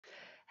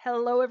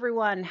Hello,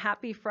 everyone.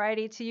 Happy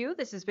Friday to you.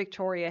 This is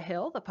Victoria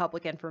Hill, the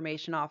Public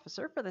Information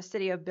Officer for the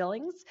City of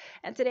Billings.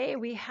 And today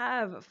we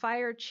have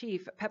Fire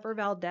Chief Pepper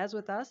Valdez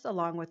with us,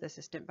 along with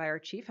Assistant Fire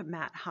Chief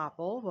Matt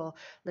Hoppel. We'll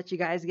let you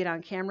guys get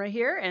on camera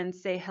here and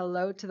say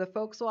hello to the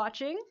folks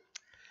watching.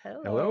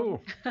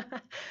 Hello. Hello.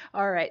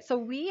 All right. So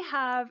we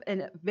have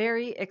a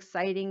very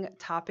exciting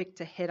topic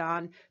to hit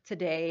on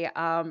today.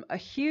 A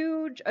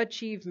huge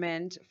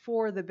achievement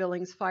for the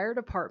Billings Fire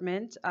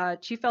Department.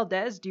 Chief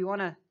Valdez, do you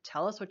want to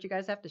tell us what you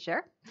guys have to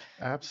share?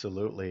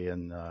 Absolutely,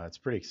 and it's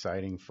pretty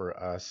exciting for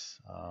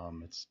us.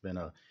 It's been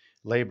a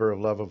labor of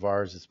love of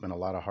ours. It's been a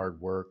lot of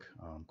hard work,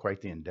 quite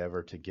the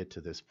endeavor to get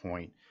to this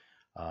point.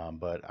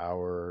 But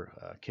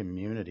our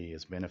community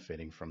is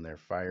benefiting from their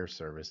fire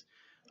service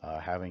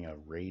having a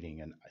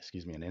rating,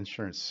 an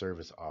insurance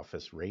service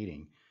office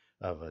rating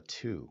of a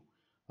 2.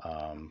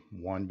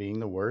 One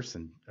being the worst,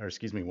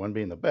 one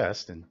being the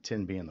best, and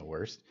 10 being the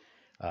worst.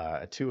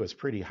 A 2 is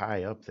pretty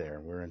high up there.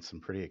 We're in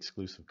some pretty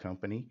exclusive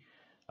company.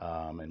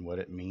 And what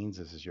it means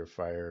is your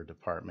fire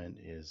department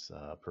is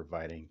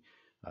providing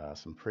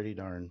some pretty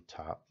darn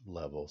top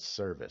level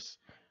service.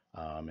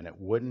 And it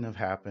wouldn't have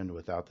happened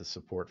without the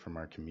support from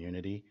our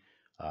community,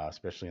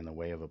 especially in the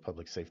way of a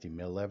public safety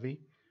mill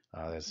levy.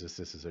 As this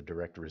is a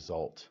direct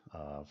result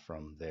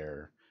from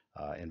their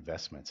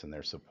investments and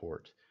their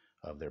support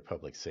of their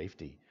public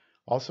safety.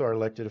 Also, our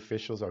elected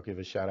officials, I'll give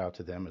a shout out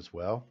to them as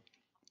well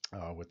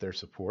with their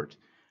support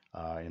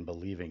in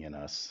believing in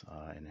us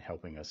and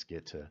helping us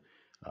get to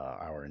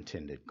our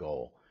intended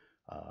goal.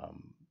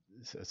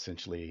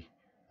 Essentially,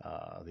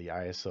 the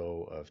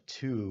ISO of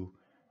 2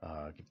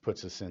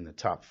 puts us in the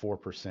top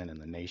 4% in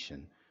the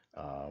nation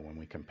when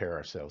we compare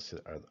ourselves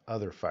to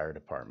other fire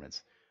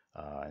departments.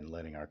 And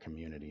letting our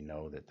community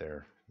know that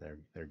they're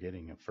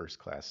getting a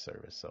first-class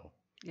service. So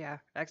yeah,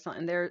 excellent.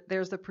 And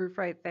there's the proof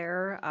right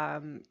there.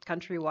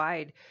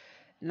 Countrywide,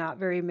 not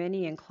very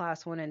many in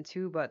class 1 and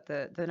 2, but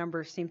the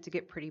numbers seem to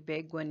get pretty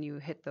big when you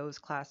hit those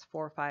class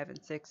 4, 5,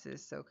 and 6s.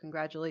 So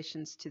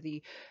congratulations to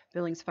the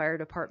Billings Fire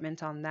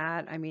Department on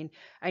that. I mean,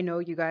 I know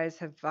you guys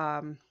have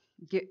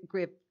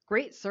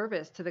great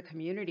service to the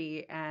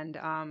community, and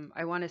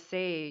I want to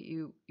say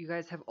you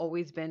guys have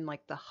always been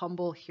like the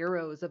humble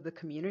heroes of the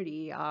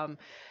community.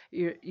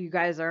 You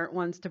guys aren't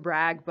ones to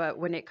brag, but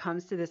when it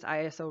comes to this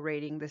ISO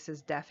rating, this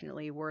is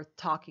definitely worth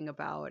talking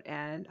about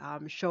and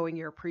showing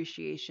your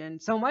appreciation.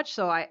 So much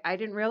so I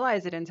didn't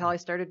realize it until I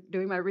started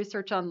doing my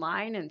research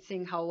online and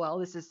seeing how well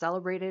this is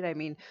celebrated. I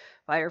mean,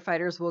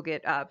 firefighters will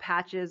get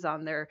patches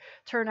on their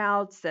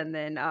turnouts, and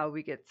then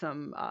we get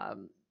some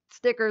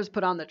stickers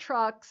put on the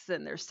trucks,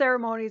 and there's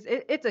ceremonies.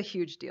 It's a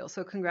huge deal.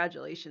 So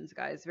congratulations,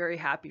 guys. Very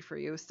happy for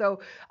you. So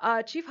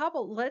Chief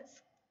Hoppel,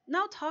 let's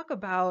now talk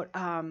about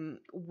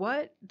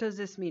what does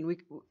this mean?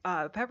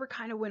 Pepper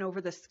kind of went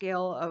over the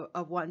scale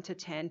of 1 to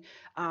 10.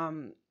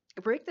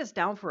 Break this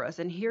down for us.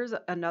 And here's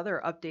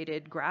another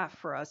updated graph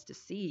for us to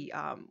see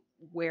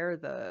where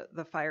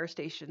the fire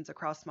stations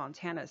across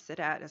Montana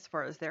sit at as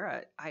far as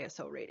their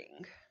ISO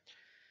rating.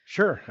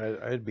 Sure,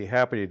 I'd be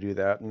happy to do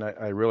that. And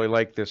I really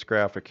like this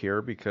graphic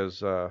here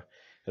because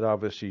it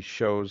obviously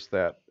shows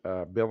that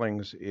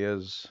Billings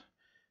is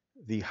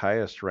the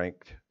highest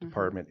ranked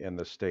department in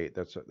the state.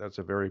 That's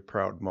a very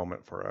proud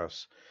moment for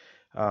us.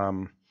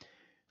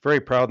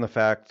 Very proud in the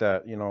fact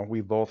that,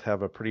 we both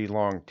have a pretty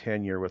long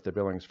tenure with the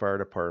Billings Fire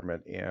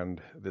Department, and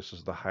this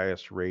is the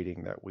highest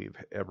rating that we've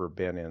ever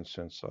been in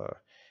since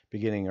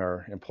beginning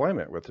our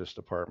employment with this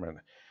department.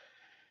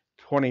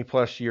 20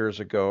 plus years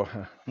ago,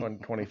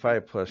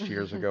 25 plus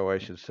years ago, I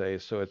should say.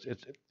 So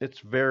it's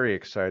very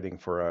exciting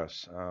for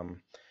us.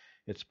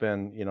 It's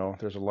been,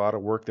 there's a lot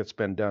of work that's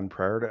been done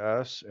prior to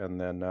us, and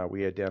then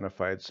we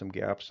identified some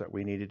gaps that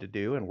we needed to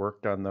do and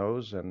worked on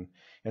those, and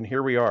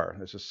here we are.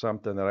 This is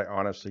something that I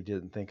honestly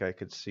didn't think I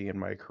could see in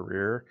my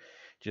career,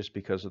 just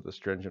because of the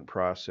stringent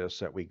process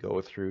that we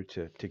go through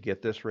to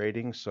get this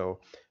rating. So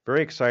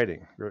very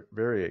exciting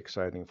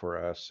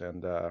for us,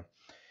 and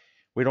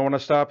we don't want to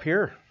stop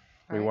here.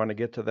 We want to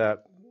get to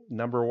that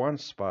number 1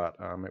 spot.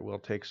 It will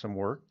take some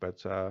work,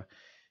 but our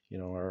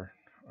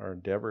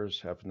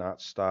endeavors have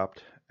not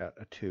stopped at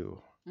a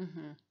 2.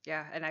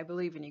 Yeah, and I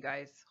believe in you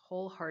guys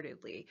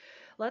wholeheartedly.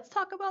 Let's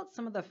talk about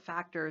some of the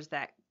factors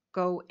that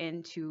go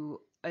into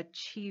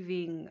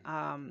achieving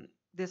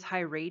this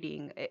high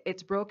rating.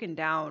 It's broken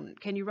down.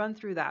 Can you run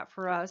through that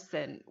for us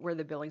and where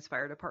the Billings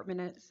Fire Department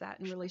is at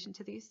in relation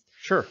to these?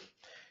 Sure.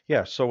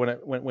 Yeah, so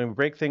when we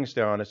break things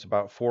down, it's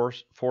about four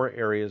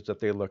areas that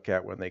they look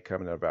at when they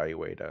come and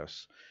evaluate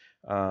us.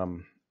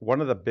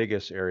 One of the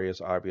biggest areas,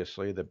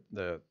 obviously,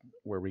 the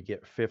where we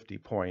get 50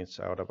 points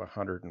out of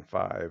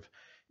 105,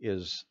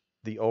 is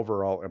the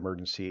overall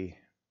emergency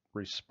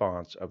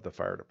response of the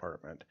fire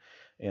department.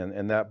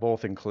 And that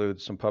both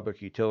includes some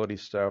public utility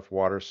stuff,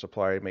 water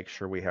supply, make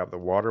sure we have the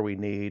water we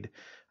need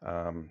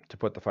to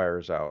put the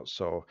fires out.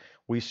 So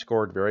we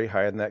scored very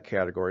high in that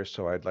category.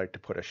 So I'd like to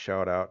put a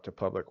shout out to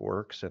Public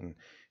Works and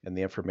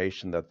the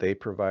information that they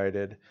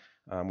provided.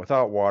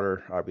 Without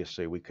water,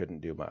 obviously, we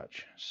couldn't do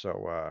much.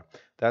 So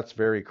that's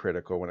very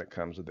critical when it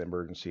comes to the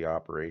emergency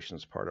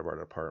operations part of our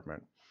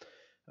department.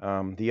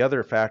 The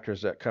other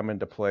factors that come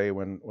into play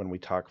when we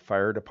talk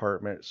fire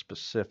department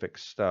specific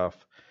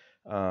stuff,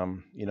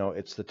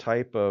 it's the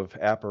type of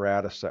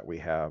apparatus that we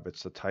have.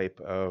 It's the type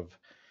of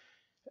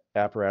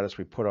apparatus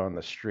we put on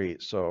the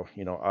street. So,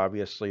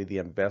 obviously the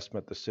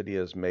investment the city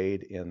has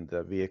made in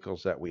the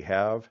vehicles that we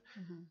have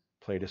Hmm.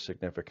 played a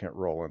significant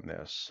role in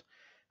this.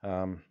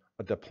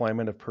 A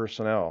deployment of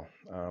personnel.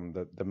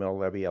 The mill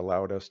levy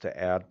allowed us to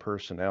add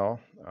personnel.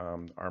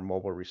 Our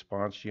mobile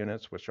response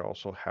units, which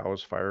also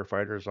house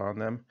firefighters on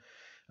them,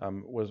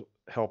 was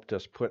helped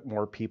us put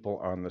more people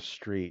on the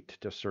street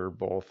to serve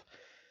both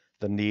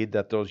the need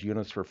that those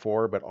units were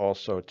for, but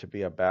also to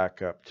be a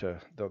backup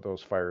to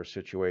those fire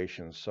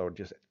situations. So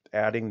just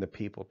adding the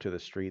people to the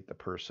street, the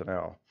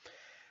personnel.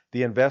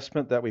 The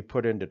investment that we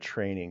put into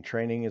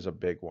training is a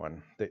big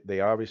one. They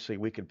obviously,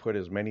 we could put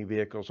as many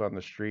vehicles on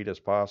the street as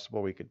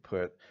possible. We could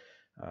put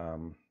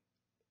um,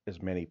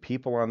 as many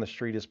people on the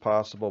street as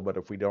possible, but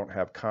if we don't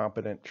have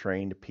competent,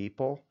 trained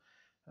people,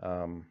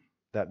 um,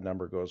 that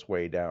number goes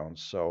way down.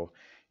 So,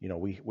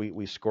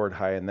 we scored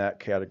high in that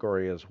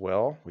category as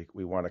well.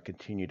 We want to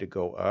continue to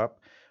go up.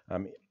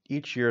 Um,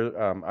 each year,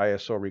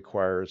 ISO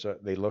requires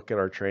they look at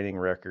our training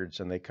records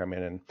and they come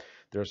in and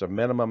there's a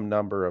minimum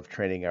number of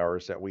training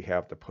hours that we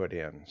have to put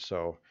in.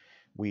 So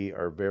we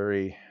are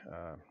very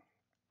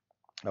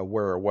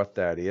aware of what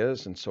that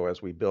is. And so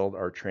as we build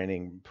our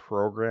training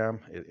program,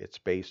 it's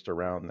based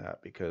around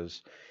that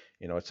because,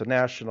 it's a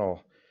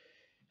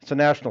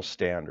national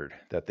standard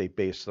that they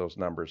base those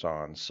numbers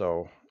on.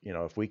 So,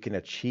 if we can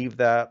achieve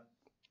that,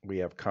 we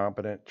have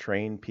competent,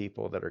 trained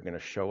people that are going to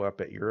show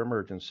up at your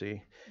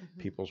emergency, Hmm.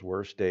 people's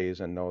worst days,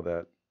 and know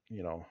that,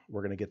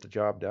 we're going to get the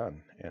job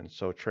done. And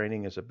so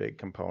training is a big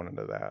component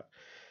of that.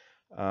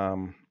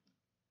 Um,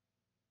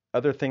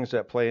 Other things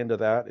that play into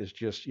that is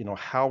just,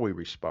 how we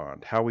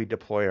respond, how we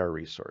deploy our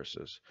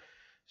resources.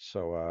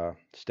 So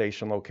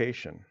station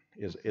location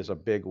is a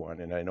big one,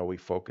 and I know we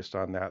focused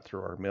on that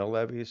through our mill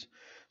levies.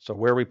 So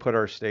where we put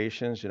our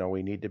stations,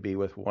 we need to be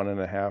with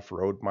 1.5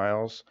 road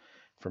miles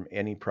from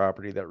any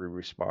property that we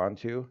respond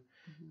to.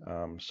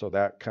 Hmm. So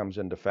that comes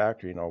into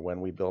factor,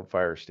 when we build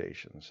fire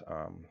stations.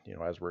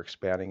 As we're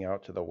expanding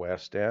out to the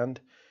west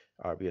end,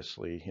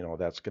 obviously,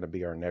 that's going to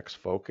be our next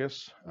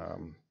focus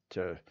Hmm.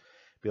 to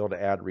be able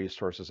to add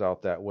resources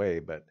out that way.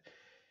 But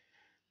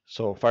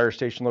so fire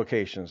station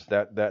locations,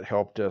 that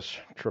helped us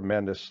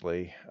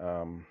tremendously.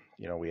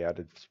 We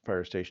added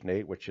Fire Station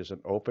 8, which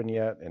isn't open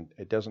yet, and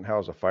it doesn't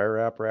house a fire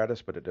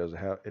apparatus, but it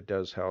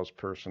does house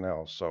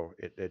personnel, so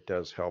it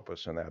does help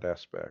us in that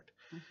aspect.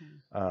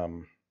 Hmm.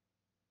 Um,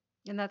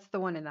 And that's the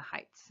one in the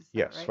Heights, is that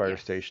yes, right? Fire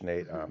Yes. Station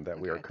 8 Hmm. that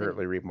we are Okay. Then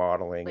currently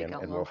remodeling, Lake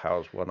and will Elmo.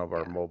 house one of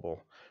our Yeah.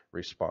 mobile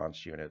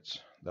response units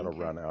that'll Okay.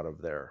 run out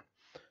of there.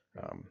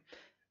 Great. Um,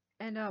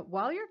 And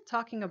while you're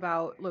talking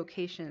about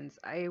locations,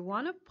 I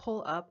want to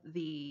pull up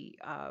the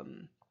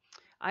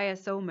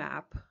ISO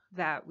map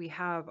that we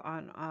have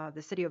on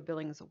the City of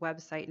Billings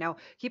website. Now,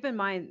 keep in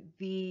mind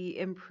the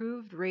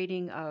improved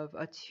rating of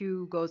a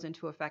 2 goes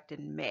into effect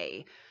in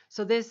May.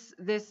 So this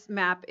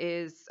map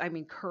is, I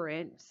mean,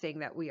 current, saying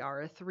that we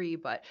are a 3,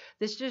 but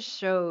this just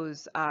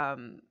shows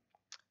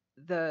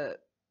the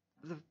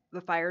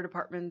the fire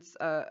departments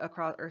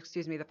across, or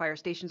excuse me, the fire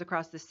stations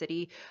across the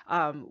city.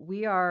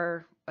 We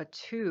are a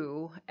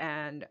 2,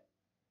 and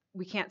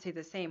we can't say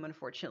the same,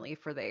 unfortunately,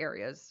 for the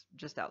areas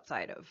just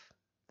outside of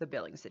the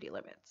Billings city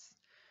limits.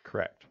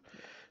 Correct. Yeah.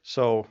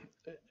 So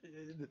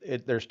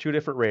there's two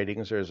different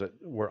ratings.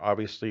 We're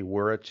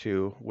a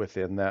 2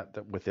 within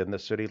within the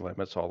city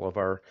limits. All of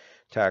our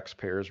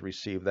taxpayers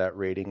receive that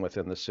rating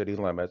within the city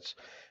limits.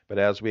 But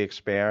as we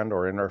expand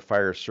or in our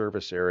fire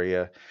service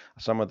area,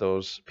 some of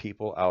those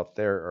people out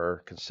there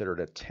are considered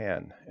a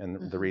 10. And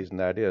the Hmm. reason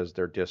that is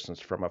their distance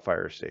from a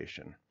fire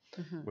station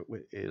Hmm.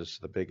 is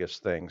the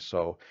biggest thing.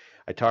 So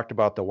I talked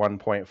about the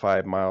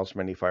 1.5 miles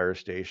from any fire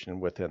station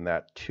within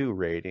that 2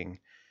 rating.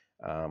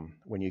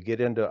 When you get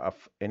into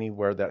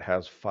anywhere that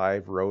has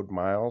 5 road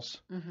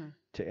miles Hmm.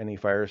 to any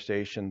fire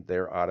station,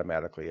 they're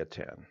automatically a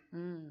 10.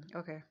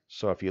 Okay.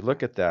 So if you Yeah.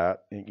 look at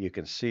that, you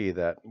can see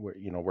that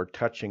we're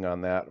touching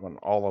on that on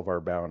all of our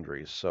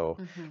boundaries. So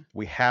Hmm.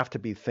 we have to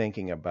be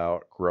thinking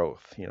about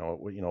growth.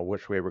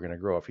 Which way we're going to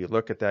grow. If you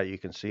look at that, you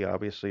can see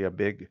obviously a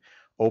big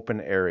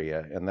open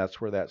area, and that's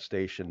where that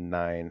station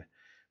 9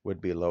 would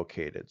be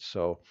located.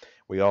 So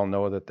we all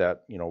know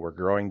that we're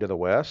growing to the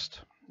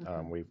west. Hmm.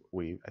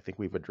 I think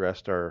we've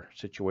addressed our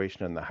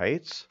situation in the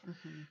heights,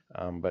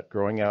 Hmm. but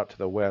growing out to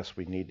the west,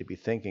 we need to be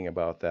thinking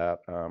about that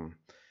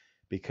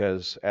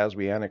because as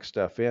we annex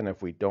stuff in,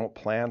 if we don't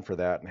plan for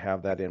that and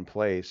have that in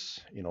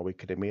place, we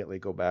could immediately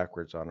go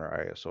backwards on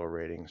our ISO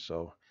rating.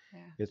 So Yeah.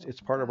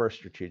 it's part of Yeah. our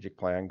strategic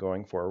plan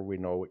going forward. We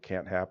know it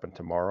can't happen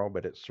tomorrow,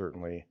 but it's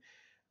certainly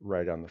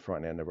right on the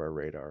front end of our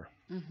radar.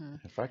 Hmm.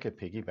 If I could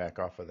piggyback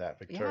off of that,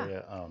 Yeah.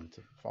 Victoria,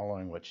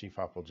 following what Chief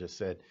Hoppel just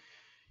said,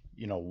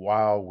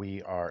 while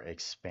we are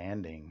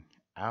expanding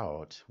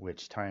out,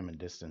 which time and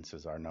distance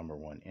is our number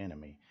one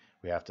enemy,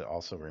 we have to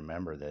also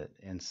remember that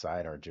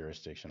inside our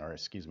jurisdiction, or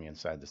excuse me,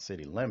 inside the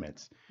city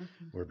limits,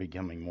 Hmm. we're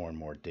becoming more and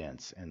more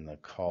dense, and the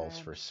calls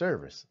Yeah. for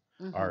service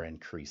Hmm. are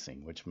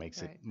increasing, which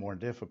makes it Right. more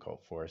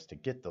difficult for us to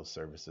get those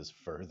services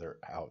further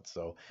out.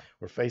 So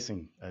we're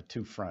facing a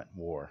two-front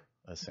war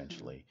Hmm.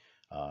 essentially,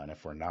 and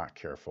if we're not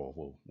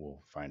careful,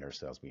 we'll find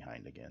ourselves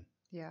behind again.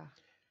 Yeah.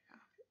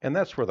 And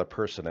that's where the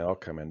personnel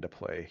come into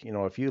play.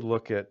 If you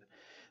look at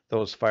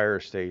those fire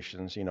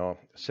stations,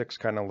 six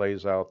kind of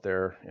lays out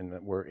there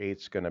and where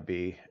eight's going to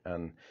be,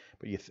 and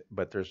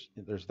but there's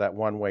that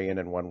one way in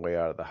and one way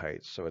out of the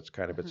heights, so it's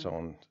kind of its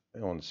Hmm.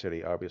 own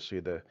city. Obviously,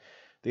 the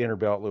inner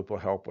belt loop will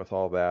help with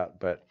all that,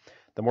 but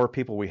the more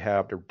people we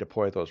have to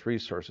deploy those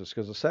resources,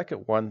 because the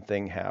second one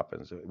thing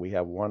happens, we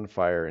have one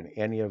fire in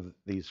any of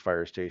these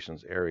fire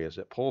stations areas,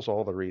 it pulls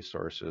all the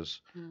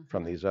resources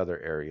from Hmm. these other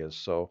areas.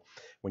 So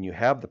when you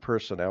have the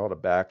personnel to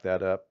back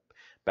that up,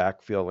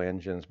 backfill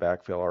engines,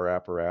 backfill our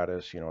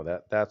apparatus,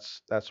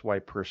 that's why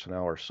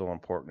personnel are so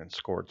important and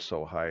scored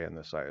so high in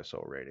this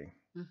ISO rating.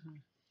 Hmm.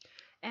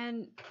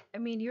 And I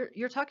mean,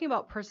 you're talking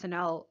about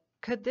personnel.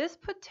 Could this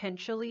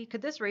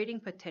rating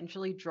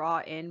potentially draw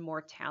in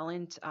more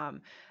talent?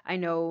 I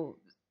know,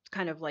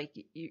 kind of like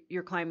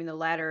you're climbing the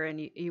ladder and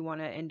you want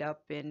to end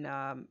up in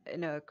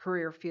a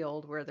career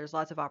field where there's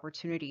lots of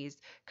opportunities.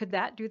 Could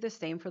that do the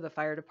same for the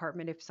fire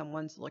department if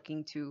someone's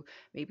looking to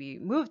maybe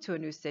move to a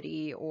new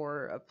city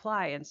or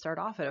apply and start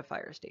off at a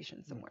fire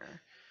station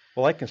somewhere?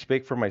 Well, I can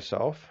speak for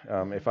myself.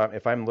 Hmm.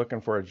 If I'm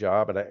looking for a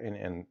job,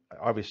 and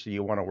obviously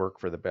you want to work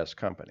for the best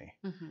company,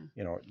 Hmm.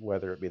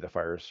 whether it be the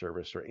fire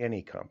service or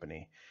any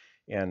company,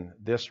 and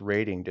this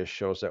rating just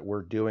shows that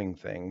we're doing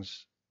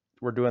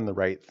the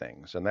right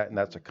things, and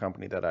that's a Hmm.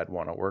 company that I'd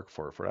want to work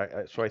for.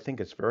 So I think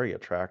it's very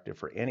attractive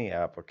for any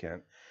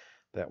applicant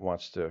that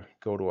wants to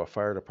go to a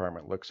fire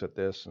department, looks at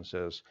this and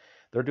says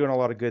they're doing a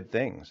lot of good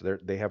things.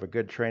 They have a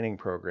good training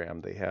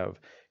program. They have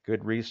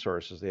good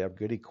resources. They have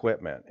good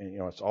equipment. And,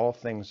 it's all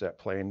things that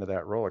play into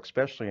that role,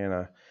 especially in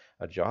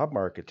a job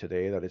market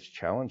today that it's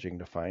challenging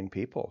to find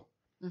people.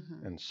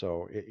 Hmm. And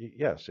so,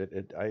 yes,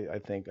 I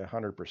think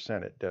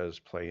 100% it does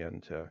play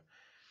into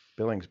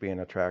Billings being an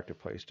attractive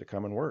place to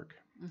come and work.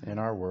 In Hmm.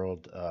 our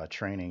world,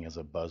 training is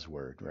a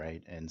buzzword,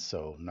 right? And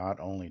so not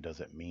only does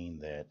it mean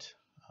that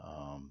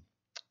um,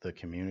 the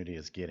community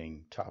is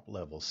getting top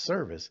level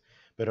service,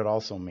 but it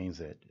also means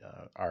that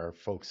our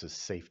folks'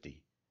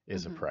 safety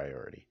is a Hmm.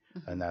 priority.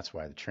 And Hmm. that's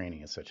why the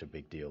training is such a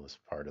big deal as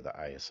part of the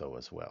ISO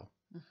as well.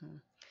 Hmm.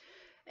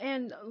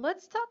 And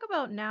let's talk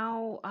about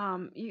now.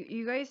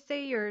 You guys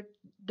say you're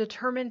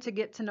determined to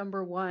get to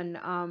number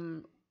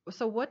one.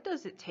 So what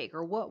does it take,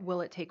 or what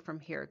will it take from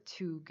here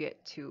to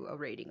get to a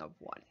rating of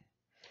one?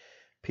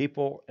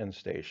 People and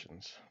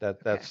stations.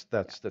 That Okay. that's Yeah.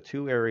 that's the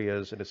two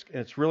areas, and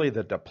it's really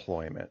the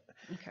deployment.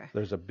 Okay.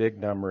 There's a big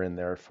number in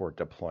there for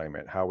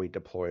deployment, how we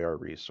deploy our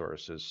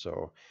resources.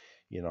 So,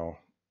 you know,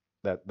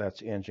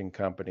 that's engine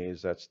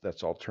companies,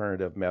 that's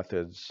alternative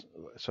methods,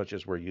 such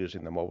as we're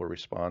using the mobile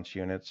response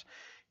units,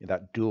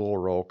 that dual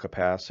role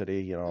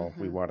capacity. Mm-hmm.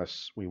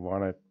 We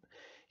want to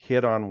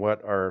hit on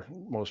what our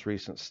most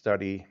recent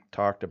study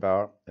talked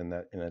about, and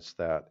it's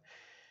that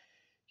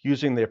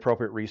using the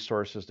appropriate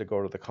resources to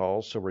go to the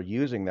calls. So we're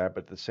using that,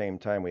 but at the same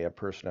time, we have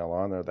personnel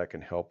on there that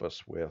can help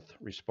us with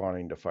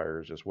responding to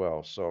fires as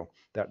well. So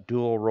that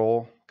dual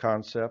role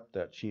concept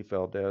that Chief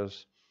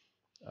Valdez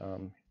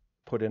um,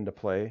 put into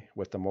play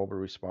with the mobile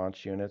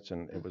response units,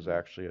 and it was Mm-hmm.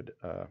 actually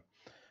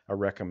a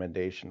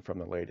recommendation from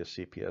the latest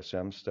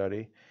CPSM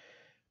study.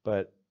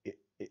 But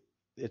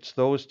it's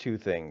those two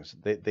things.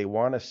 They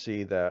want to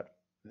see that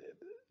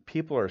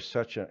people are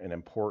such an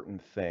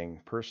important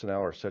thing,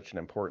 personnel are such an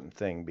important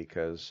thing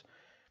because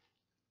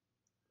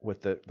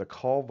with the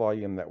call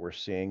volume that we're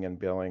seeing in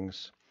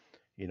Billings,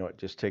 it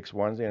just takes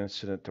one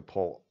incident to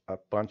pull a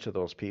bunch of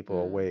those people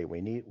Mm. away.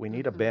 We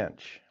need a Mm-hmm.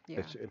 bench.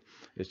 Yeah.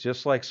 It's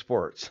just like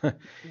sports.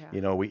 Yeah.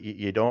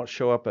 You don't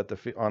show up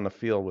on the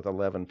field with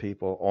 11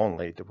 people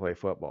only to play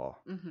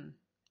football. Mm-hmm.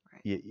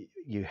 Right.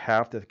 You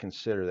have to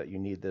consider that you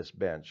need this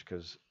bench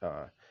because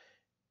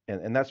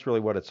and that's really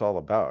what it's all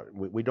about.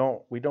 We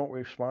don't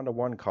respond to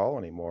one call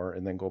anymore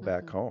and then go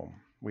back Mm-hmm. home.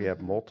 We have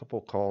Mm-hmm.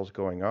 multiple calls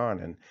going on,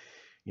 and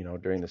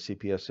during the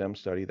CPSM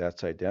study,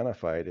 that's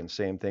identified. And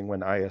same thing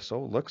when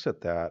ISO looks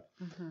at that,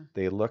 Mm-hmm.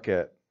 they look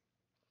at,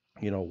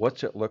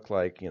 what's it look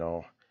like,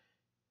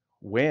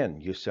 when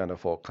you send a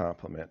full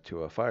complement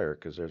to a fire,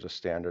 because there's a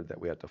standard that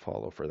we have to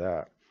follow for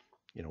that.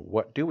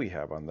 What do we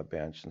have on the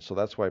bench? And so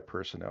that's why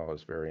personnel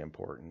is very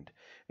important,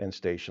 and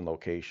station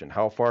location.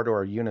 How far do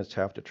our units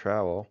have to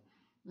travel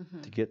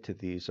Mm-hmm. to get to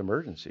these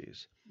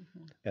emergencies?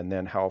 Mm-hmm. And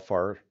then how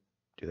far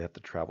do they have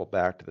to travel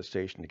back to the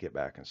station to get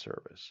back in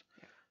service?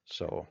 Yeah.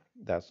 So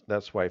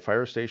that's why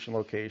fire station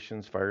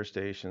locations, fire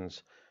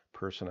stations,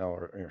 personnel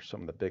are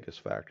some of the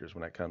biggest factors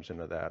when it comes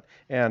into that,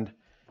 and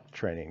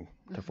training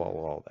to Mm-hmm.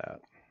 follow all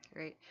that.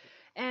 Great.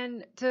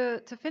 And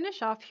to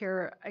finish off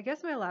here, I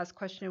guess my last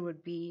question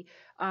would be,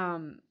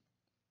 um,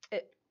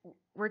 it,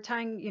 we're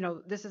tying,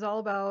 this is all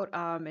about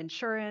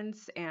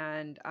insurance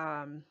and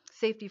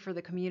safety for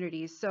the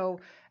community. So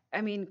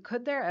I mean,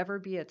 could there ever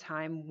be a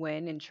time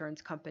when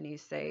insurance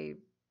companies say,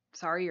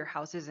 "Sorry, your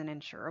house isn't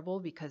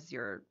insurable because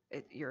you're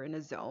in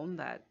a zone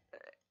that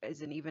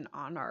isn't even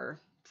on our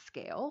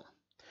scale"?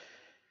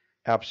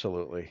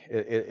 Absolutely.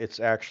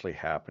 It's actually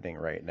happening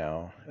right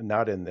now,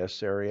 not in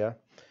this area,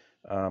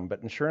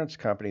 but insurance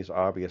companies,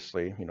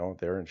 obviously,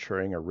 they're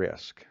insuring a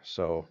risk.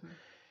 So Mhm.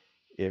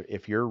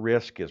 if your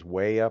risk is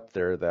way up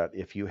there, that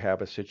if you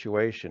have a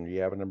situation,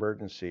 you have an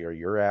emergency, or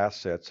your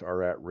assets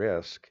are at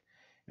risk,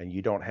 and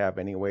you don't have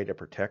any way to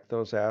protect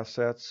those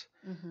assets,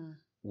 Mhm.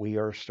 we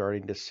are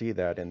starting to see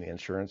that in the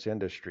insurance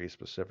industry,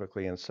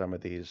 specifically in some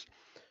of these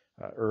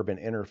urban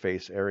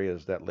interface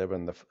areas that live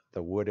in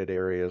the wooded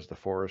areas, the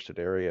forested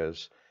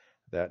areas,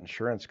 that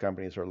insurance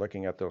companies are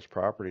looking at those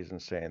properties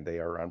and saying they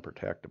are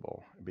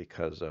unprotectable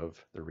because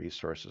of the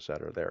resources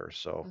that are there.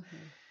 So,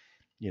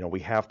 Mhm. we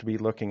have to be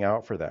looking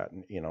out for that.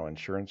 And,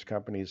 insurance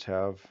companies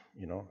have,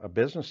 a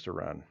business to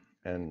run,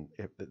 and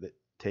if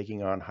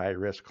taking on high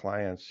risk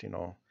clients,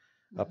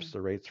 ups Mhm.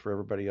 the rates for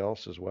everybody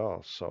else as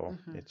well. So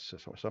Mhm. it's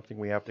something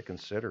we have to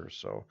consider.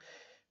 So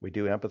we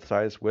do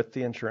empathize with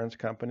the insurance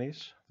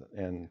companies,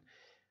 and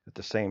at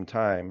the same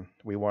time,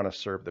 we want to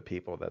serve the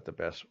people that the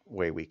best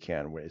way we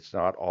can. It's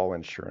not all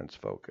insurance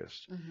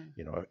focused.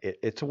 Mhm.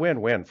 It's a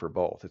win-win for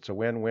both. It's a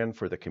win-win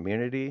for the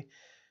community,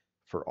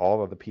 for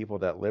all of the people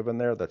that live in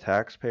there, the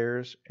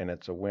taxpayers, and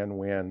it's a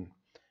win-win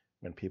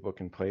when people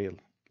can pay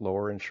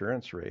lower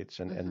insurance rates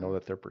and know Mhm.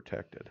 that they're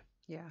protected.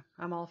 Yeah,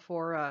 I'm all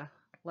for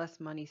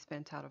less money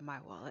spent out of my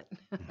wallet.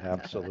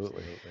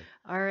 Absolutely.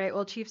 All right.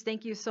 Well, Chiefs,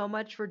 thank you so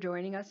much for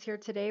joining us here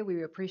today.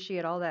 We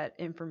appreciate all that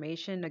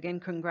information. Again,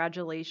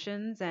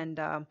 congratulations, and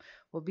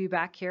we'll be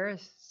back here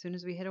as soon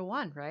as we hit a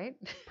one, right?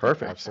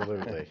 Perfect.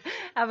 Absolutely.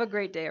 Have a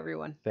great day,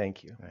 everyone.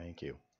 Thank you. Thank you.